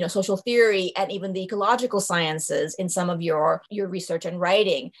and, social theory and even the ecological sciences in some of your research and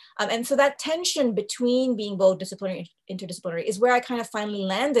writing. And so that tension between being both disciplinary and interdisciplinary is where I kind of finally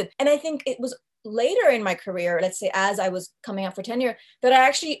landed. And I think it was later in my career, let's say as I was coming up for tenure, that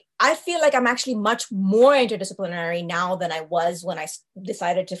I feel like I'm actually much more interdisciplinary now than I was when I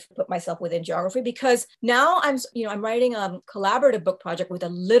decided to put myself within geography, because now I'm writing a collaborative book project with a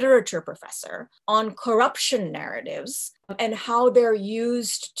literature professor on corruption narratives and how they're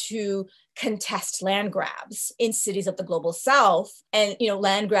used to contest land grabs in cities of the global south, and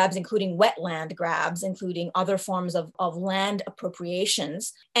land grabs including wetland grabs, including other forms of land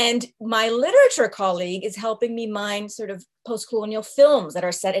appropriations. And my literature colleague is helping me mine sort of post-colonial films that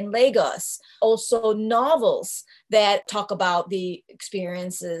are set in Lagos, also novels that talk about the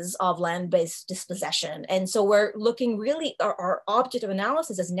experiences of land-based dispossession. And so we're looking really, our object of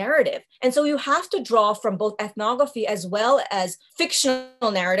analysis is narrative. And so you have to draw from both ethnography as well as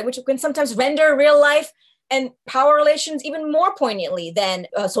fictional narrative, which can sometimes render real life and power relations even more poignantly than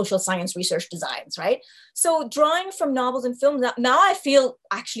social science research designs, right? So drawing from novels and films, now I feel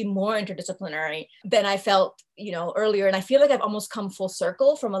actually more interdisciplinary than I felt, earlier. And I feel like I've almost come full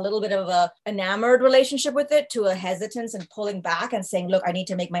circle from a little bit of a enamored relationship with it to a hesitance and pulling back and saying, look, I need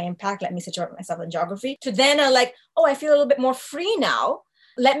to make my impact. Let me situate myself in geography. To then I feel a little bit more free now.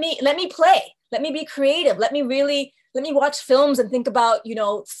 Let me play. Let me be creative. Let me watch films and think about,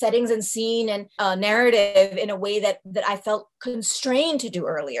 settings and scene and narrative in a way that I felt constrained to do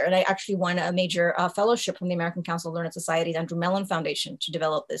earlier. And I actually won a major fellowship from the American Council of Learned Societies Andrew Mellon Foundation to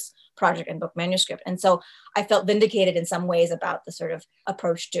develop this project and book manuscript. And so I felt vindicated in some ways about the sort of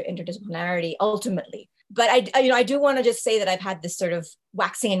approach to interdisciplinarity ultimately. But I do want to just say that I've had this sort of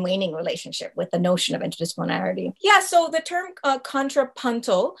waxing and waning relationship with the notion of interdisciplinarity. Yeah, so the term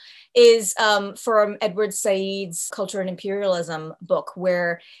contrapuntal is from Edward Said's Culture and Imperialism book,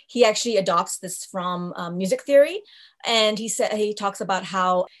 where he actually adopts this from music theory. And he talks about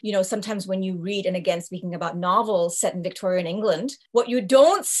how, sometimes when you read, and again, speaking about novels set in Victorian England, what you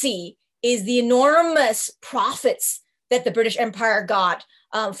don't see is the enormous profits that the British Empire got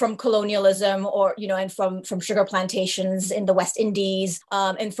from colonialism, or and from sugar plantations in the West Indies,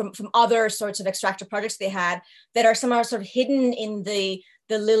 and from other sorts of extractive projects they had that are somehow sort of hidden in the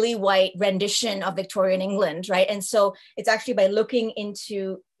lily white rendition of Victorian England, right? And so it's actually by looking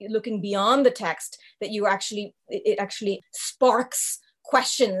beyond the text that it actually sparks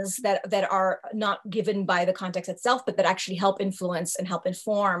questions that are not given by the context itself, but that actually help influence and help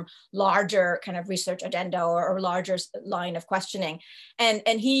inform larger kind of research agenda or larger line of questioning. And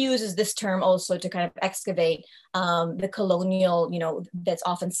he uses this term also to kind of excavate the colonial, that's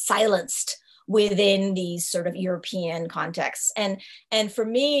often silenced within these sort of European contexts. And for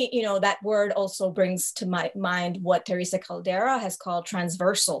me, that word also brings to my mind what Teresa Caldera has called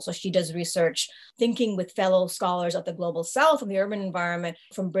transversal. So she does research thinking with fellow scholars of the global south and the urban environment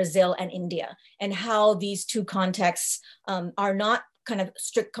from Brazil and India, and how these two contexts are not kind of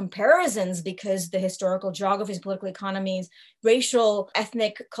strict comparisons because the historical geographies, political economies, racial,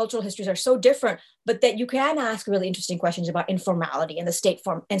 ethnic, cultural histories are so different, but that you can ask really interesting questions about informality and the state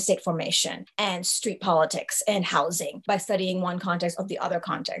formation and street politics and housing by studying one context of the other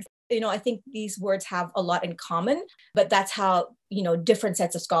context. I think these words have a lot in common, but that's how, different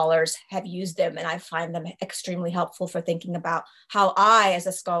sets of scholars have used them. And I find them extremely helpful for thinking about how I, as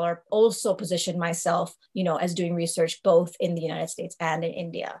a scholar, also position myself, as doing research both in the United States and in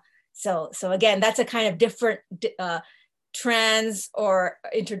India. So again, that's a kind of different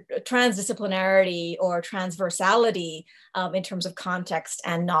transdisciplinarity or transversality in terms of context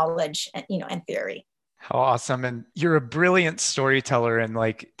and knowledge and, and theory. How awesome. And you're a brilliant storyteller, and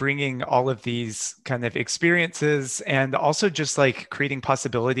like bringing all of these kind of experiences and also just like creating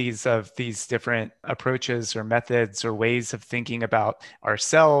possibilities of these different approaches or methods or ways of thinking about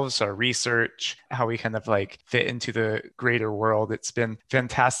ourselves, our research, how we kind of like fit into the greater world. It's been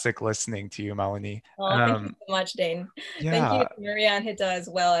fantastic listening to you, Malini. Thank you so much, Dane. Yeah. Thank you to Maria and Hita as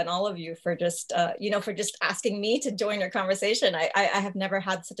well, and all of you for just, for just asking me to join your conversation. I have never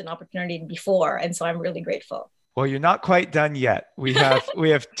had such an opportunity before, and so I'm really grateful. Well, you're not quite done yet. We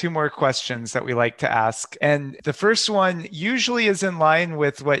have two more questions that we like to ask. And the first one usually is in line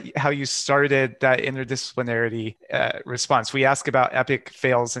with how you started that interdisciplinarity response. We ask about epic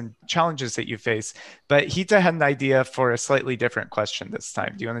fails and challenges that you face, but Hita had an idea for a slightly different question this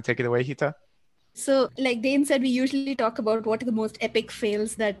time. Do you want to take it away, Hita? So like Dane said, we usually talk about what are the most epic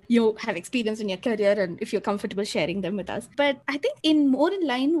fails that you have experienced in your career and if you're comfortable sharing them with us. But I think in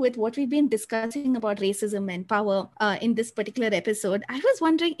line with what we've been discussing about racism and power in this particular episode, I was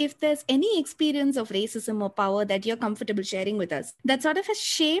wondering if there's any experience of racism or power that you're comfortable sharing with us that sort of has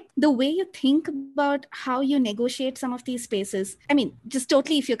shaped the way you think about how you negotiate some of these spaces. I mean, just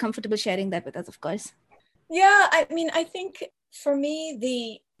totally if you're comfortable sharing that with us, of course. Yeah, I think for me,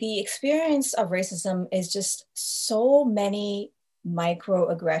 the experience of racism is just so many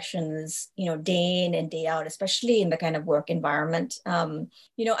microaggressions, day in and day out, especially in the kind of work environment. So I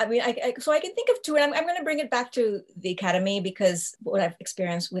can think of two, and I'm going to bring it back to the academy because what I've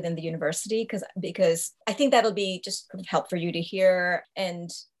experienced within the university, because I think that'll be just help for you to hear. And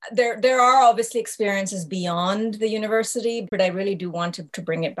there are obviously experiences beyond the university, but I really do want to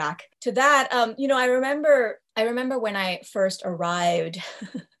bring it back to that. I remember when I first arrived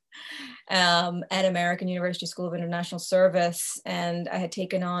at American University School of International Service, and I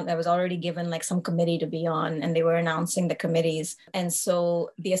was already given like some committee to be on, and they were announcing the committees. And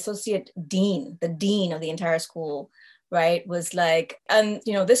so the the dean of the entire school, right, was like, and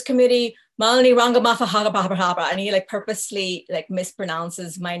this committee, Malini Rangamafa, and he like purposely like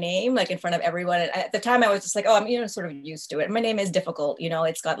mispronounces my name like in front of everyone. And at the time I was just like, oh, I'm sort of used to it. My name is difficult,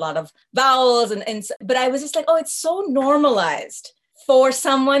 it's got a lot of vowels but I was just like, oh, it's so normalized for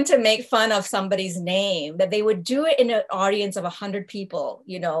someone to make fun of somebody's name that they would do it in an audience of 100 people,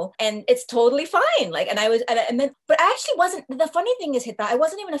 and it's totally fine. Like, but I actually wasn't. The funny thing is, Hita, I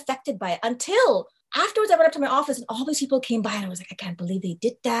wasn't even affected by it until afterwards. I went up to my office and all these people came by and I was like, I can't believe they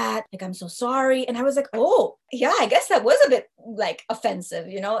did that. Like, I'm so sorry. And I was like, oh yeah, I guess that was a bit like offensive,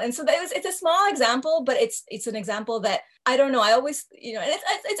 And so it's a small example, but it's an example that I don't know. I always, and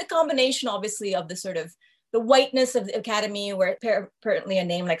it's a combination obviously of the sort of the whiteness of the academy, where apparently a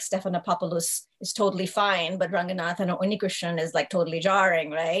name like Stephanopoulos is totally fine, but Ranganathan or Unnikrishnan is like totally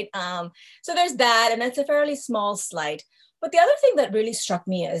jarring, right? So there's that, and it's a fairly small slight. But the other thing that really struck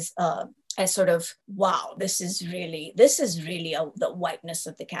me is as sort of, wow, this is really the whiteness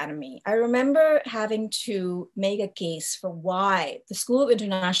of the academy. I remember having to make a case for why the School of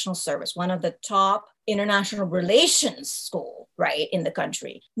International Service, one of the top international relations school, right, in the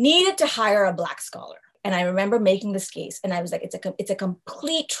country, needed to hire a Black scholar. And I remember making this case, and I was like, it's a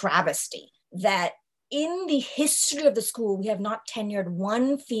complete travesty that in the history of the school, we have not tenured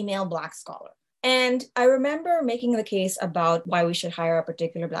one female Black scholar. And I remember making the case about why we should hire a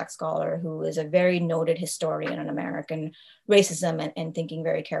particular Black scholar who is a very noted historian on American racism and thinking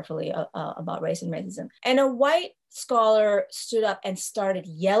very carefully about race and racism. And a white scholar stood up and started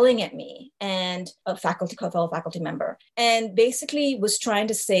yelling at me, and a fellow faculty member, and basically was trying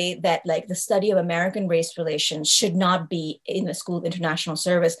to say that like the study of American race relations should not be in the School of International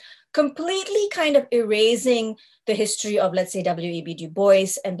Service, completely kind of erasing the history of, let's say, W.E.B. Du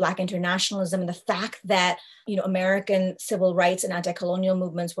Bois and Black internationalism, and the fact that, you know, American civil rights and anti-colonial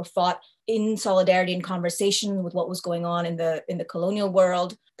movements were fought in solidarity and conversation with what was going on in the colonial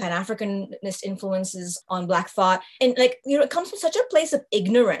world, Pan-Africanist influences on Black thought. And like, you know, it comes from such a place of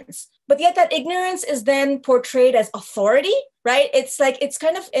ignorance, but yet that ignorance is then portrayed as authority, right? It's like, it's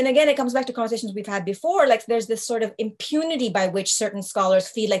kind of, and again, it comes back to conversations we've had before, like there's this sort of impunity by which certain scholars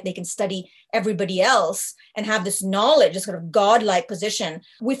feel like they can study everybody else and have this knowledge, this sort of godlike position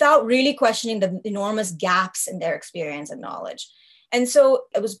without really questioning the enormous gaps in their experience and knowledge. And so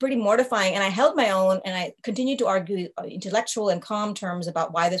it was pretty mortifying. And I held my own and I continued to argue intellectual and calm terms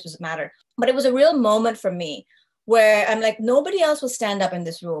about why this was a matter. But it was a real moment for me where I'm like, nobody else will stand up in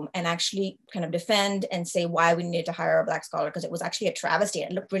this room and actually kind of defend and say why we needed to hire a Black scholar, because it was actually a travesty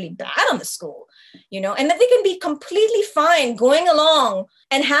and it looked really bad on the school, you know, and that they can be completely fine going along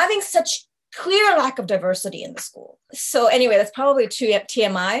and having such clear lack of diversity in the school. So anyway, that's probably too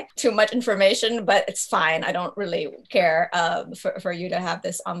TMI, too much information, but it's fine. I don't really care for you to have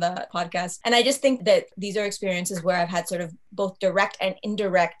this on the podcast. And I just think that these are experiences where I've had sort of both direct and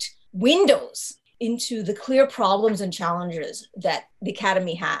indirect windows into the clear problems and challenges that the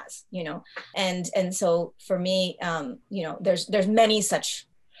academy has, you know, and so for me, you know, there's many such.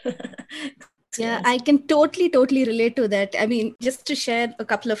 Yeah, I can totally relate to that. I mean, just to share a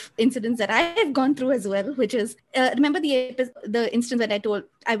couple of incidents that I have gone through as well, which is, remember the instance that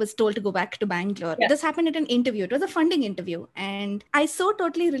I was told to go back to Bangalore. Yeah. This happened at an interview. It was a funding interview. And I so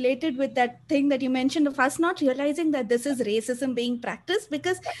totally related with that thing that you mentioned of us not realizing that this is racism being practiced,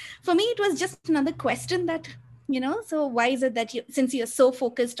 because for me, it was just another question that, you know, so why is it that since you're so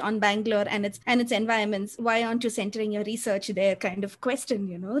focused on Bangalore and its environments, why aren't you centering your research there kind of question,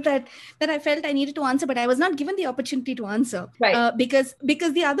 you know, that I felt I needed to answer, but I was not given the opportunity to answer. Right. Because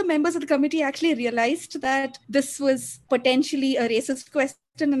the other members of the committee actually realized that this was potentially a racist question.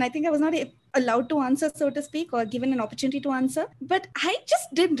 And I think I was not allowed to answer, so to speak, or given an opportunity to answer. But I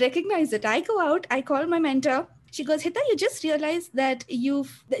just didn't recognize it. I go out, I call my mentor. She goes, Hita, you just realized that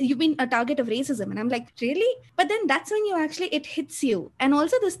you've been a target of racism. And I'm like, really? But then that's when it hits you. And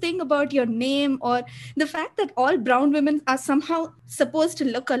also this thing about your name, or the fact that all brown women are somehow supposed to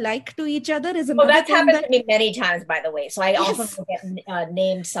look alike to each other is another thing. Well, that's happened to me many times, by the way. So I often get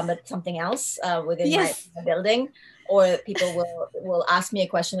named something else within my building. Or people will ask me a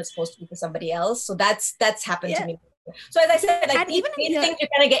question that's supposed to be for somebody else. So that's happened to me. So as I said, like these things you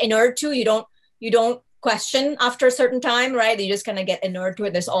kind of get inured to. You don't question after a certain time, right? You just kind of get inured to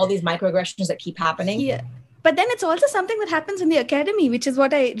it. There's all these microaggressions that keep happening. Yeah. But then it's also something that happens in the academy, which is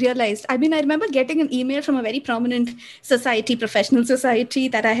what I realized. I mean, I remember getting an email from a very prominent professional society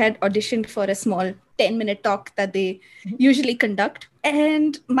that I had auditioned for a small 10-minute talk that they usually conduct.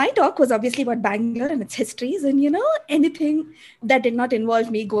 And my talk was obviously about Bangalore and its histories and, you know, anything that did not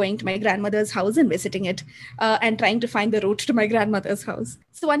involve me going to my grandmother's house and visiting it and trying to find the route to my grandmother's house.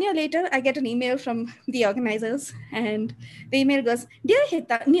 So 1 year later, I get an email from the organizers, and the email goes, Dear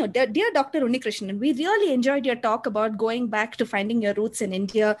Hita, dear Dr. Unnikrishnan, we really enjoyed your talk about going back to finding your roots in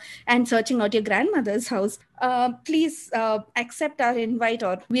India and searching out your grandmother's house. Please accept our invite,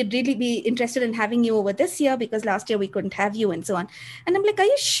 or we'd really be interested in having you over this year because last year we couldn't have you, and so on. And I'm like, are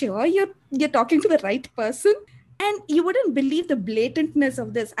you sure you're talking to the right person? And you wouldn't believe the blatantness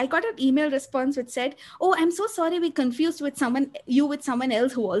of this. I got an email response which said, oh, I'm so sorry, we confused you with someone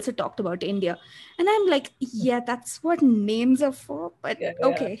else who also talked about India. And I'm like, yeah, that's what names are for, but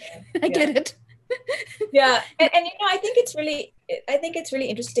okay, I get it. Yeah. And you know, I think it's really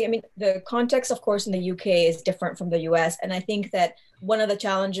interesting. I mean, the context, of course, in the UK is different from the US. And I think that one of the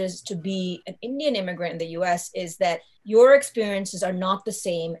challenges to be an Indian immigrant in the US is that your experiences are not the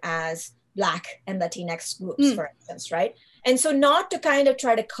same as Black and Latinx groups, for instance, right? And so not to kind of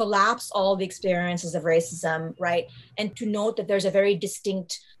try to collapse all the experiences of racism, right? And to note that there's a very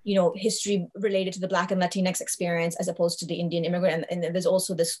distinct, you know, history related to the Black and Latinx experience as opposed to the Indian immigrant. And there's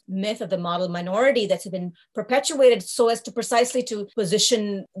also this myth of the model minority that's been perpetuated so as to precisely to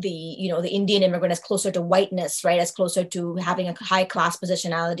position the Indian immigrant as closer to whiteness, right? As closer to having a high class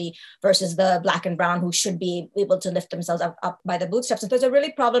positionality versus the Black and brown who should be able to lift themselves up by the bootstraps. And there's a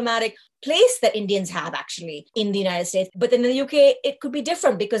really problematic place that Indians have actually in the United States. But in the UK, it could be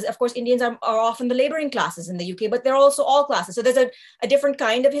different because, of course, Indians are often the laboring classes in the UK, but they're also all classes. So there's a different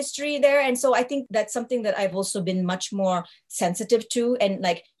kind of history there. And so I think that's something that I've also been much more sensitive to. And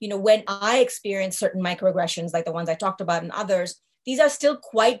like, when I experience certain microaggressions, like the ones I talked about and others, these are still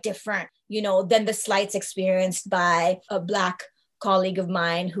quite different, than the slights experienced by a Black colleague of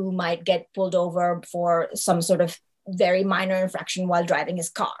mine who might get pulled over for some sort of very minor infraction while driving his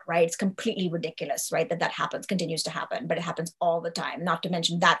car, right? It's completely ridiculous, right? That happens, continues to happen, but it happens all the time. Not to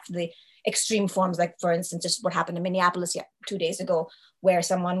mention that for the extreme forms, like for instance, just what happened in Minneapolis 2 days ago, where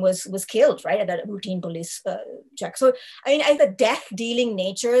someone was killed, right, at a routine police check. So, I mean, the death-dealing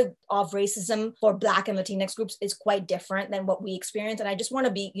nature of racism for Black and Latinx groups is quite different than what we experience. And I just want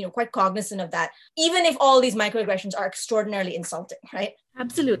to be, quite cognizant of that, even if all these microaggressions are extraordinarily insulting, right?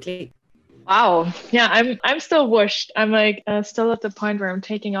 Absolutely. Wow. Yeah, I'm still whooshed. I'm like still at the point where I'm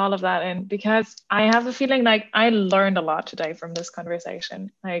taking all of that in, because I have a feeling like I learned a lot today from this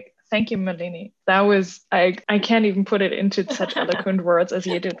conversation. Like, thank you, Malini. That was, I can't even put it into such eloquent words as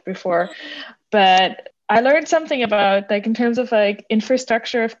you did before. But I learned something about, like, in terms of like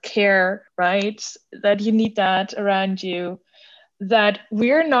infrastructure of care, right? That you need that around you, that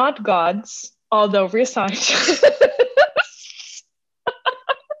we're not gods, although we're scientists.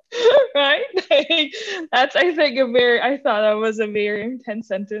 Right? That's, I think, I thought that was a very intense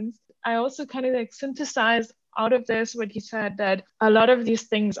sentence. I also kind of like synthesized out of this what you said, that a lot of these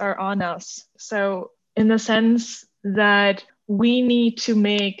things are on us. So in the sense that we need to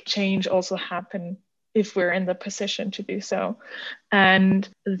make change also happen if we're in the position to do so. And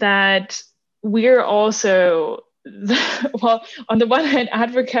that we're also, well, on the one hand,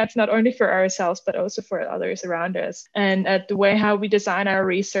 advocates not only for ourselves, but also for others around us. And the way how we design our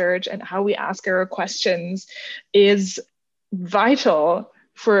research and how we ask our questions is vital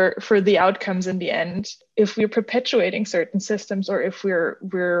for the outcomes in the end. If we're perpetuating certain systems, or if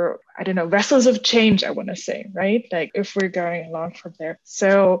we're I don't know, vessels of change, I want to say, right? Like if we're going along from there.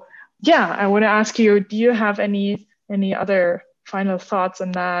 So yeah, I want to ask you, do you have any other final thoughts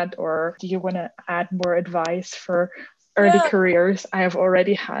on that, or do you want to add more advice for early careers? I have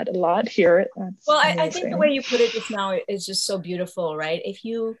already had a lot here. I think the way you put it just now is just so beautiful, right? If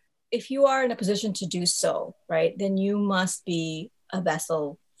you are in a position to do so, right, then you must be a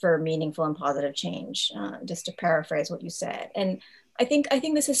vessel for meaningful and positive change, just to paraphrase what you said. And I think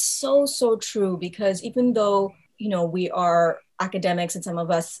this is so true, because even though, we are academics and some of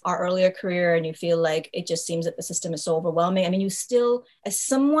us are earlier career, and you feel like it just seems that the system is so overwhelming. I mean, you still, as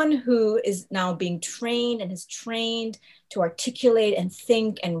someone who is now being trained and is trained to articulate and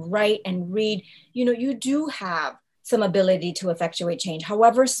think and write and read, you do have some ability to effectuate change,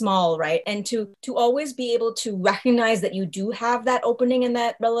 however small, right? And to always be able to recognize that you do have that opening and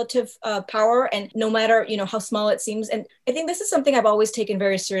that relative power, and no matter, how small it seems. And I think this is something I've always taken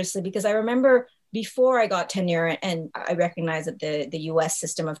very seriously, because I remember before I got tenure, and I recognize that the US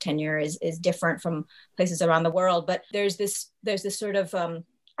system of tenure is different from places around the world, but there's this sort of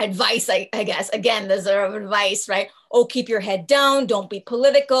advice, I guess, again, there's sort of advice, right? Oh, keep your head down, don't be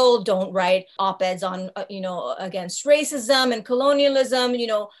political, don't write op-eds on, against racism and colonialism,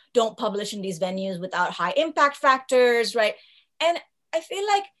 don't publish in these venues without high impact factors, right? And I feel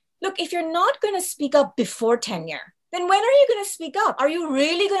like, look, if you're not going to speak up before tenure, then when are you going to speak up? Are you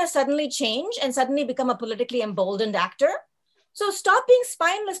really going to suddenly change and suddenly become a politically emboldened actor? So stop being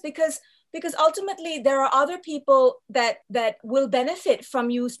spineless, because ultimately there are other people that will benefit from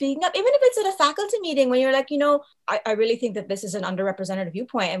you speaking up, even if it's at a faculty meeting when you're like, I really think that this is an underrepresented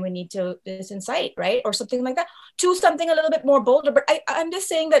viewpoint and we need to this insight, right? Or something like that, to something a little bit more bolder. But I'm just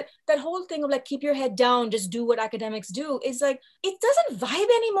saying that whole thing of like, keep your head down, just do what academics do, is like, it doesn't vibe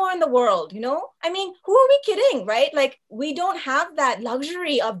anymore in the world, I mean, who are we kidding, right? Like, we don't have that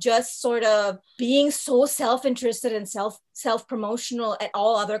luxury of just sort of being so self-interested and self-promotional at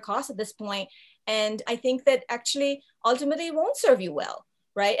all other costs at this point. And I think that actually ultimately it won't serve you well,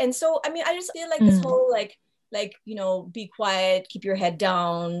 right? And so, I mean, I just feel like this whole like, be quiet, keep your head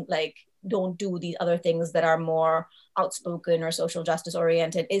down, like, don't do these other things that are more outspoken or social justice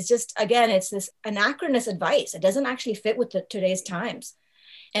oriented, is just, again, it's this anachronous advice. It doesn't actually fit with today's times.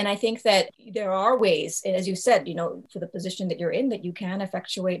 And I think that there are ways, and as you said, for the position that you're in, that you can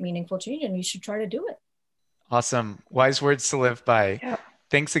effectuate meaningful change, and you should try to do it. Awesome. Wise words to live by. Yeah.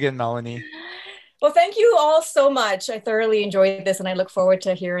 Thanks again, Melanie. Well, thank you all so much. I thoroughly enjoyed this, and I look forward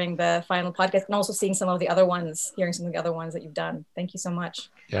to hearing the final podcast and also seeing some of the other ones that you've done. Thank you so much.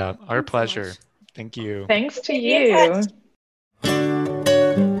 Yeah, our pleasure. Thank you. Thanks to you.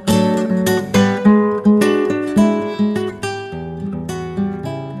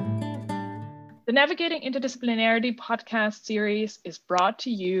 Navigating Interdisciplinarity podcast series is brought to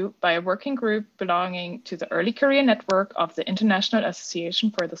you by a working group belonging to the Early Career Network of the International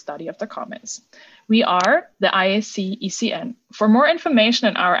Association for the Study of the Commons. We are the IAC ECN. For more information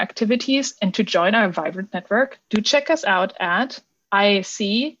on our activities and to join our vibrant network, do check us out at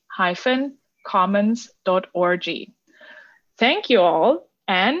iac-commons.org. Thank you all,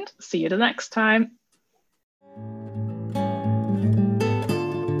 and see you the next time.